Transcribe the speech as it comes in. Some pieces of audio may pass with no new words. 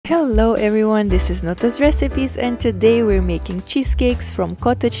Hello everyone, this is Nota's Recipes and today we're making cheesecakes from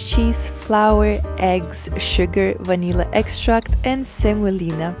cottage cheese, flour, eggs, sugar, vanilla extract and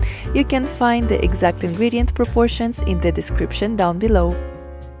semolina. You can find the exact ingredient proportions in the description down below.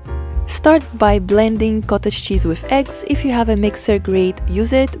 Start by blending cottage cheese with eggs. If you have a mixer, great,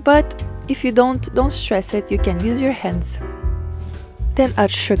 use it, but if you don't stress it, you can use your hands. Then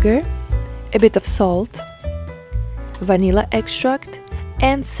add sugar, a bit of salt, vanilla extract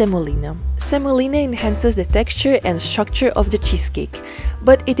and semolina. Semolina enhances the texture and structure of the cheesecake,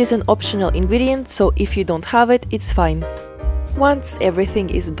 but it is an optional ingredient, so if you don't have it, it's fine. Once everything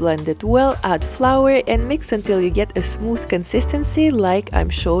is blended well, add flour and mix until you get a smooth consistency like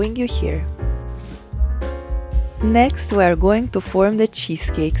I'm showing you here. Next, we are going to form the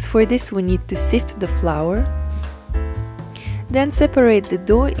cheesecakes. For this we need to sift the flour, then separate the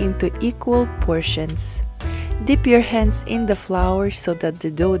dough into equal portions. Dip your hands in the flour so that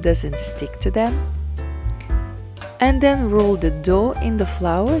the dough doesn't stick to them. And then roll the dough in the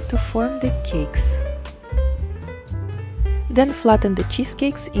flour to form the cakes. Then flatten the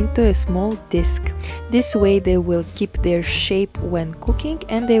cheesecakes into a small disc. This way they will keep their shape when cooking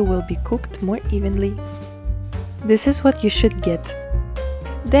and they will be cooked more evenly. This is what you should get.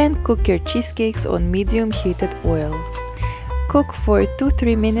 Then cook your cheesecakes on medium heated oil. Cook for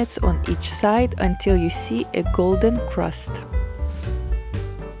 2-3 minutes on each side until you see a golden crust.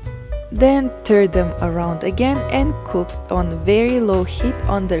 Then turn them around again and cook on very low heat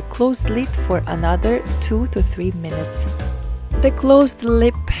under closed lid for another 2 to 3 minutes. The closed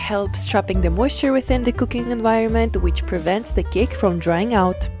lid helps trapping the moisture within the cooking environment, which prevents the cake from drying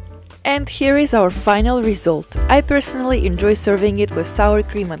out. And here is our final result. I personally enjoy serving it with sour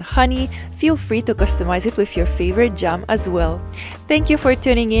cream and honey. Feel free to customize it with your favorite jam as well. Thank you for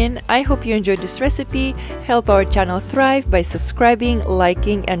tuning in. I hope you enjoyed this recipe. Help our channel thrive by subscribing,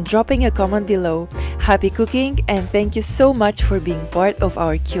 liking and dropping a comment below. Happy cooking and thank you so much for being part of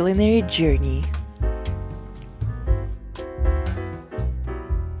our culinary journey.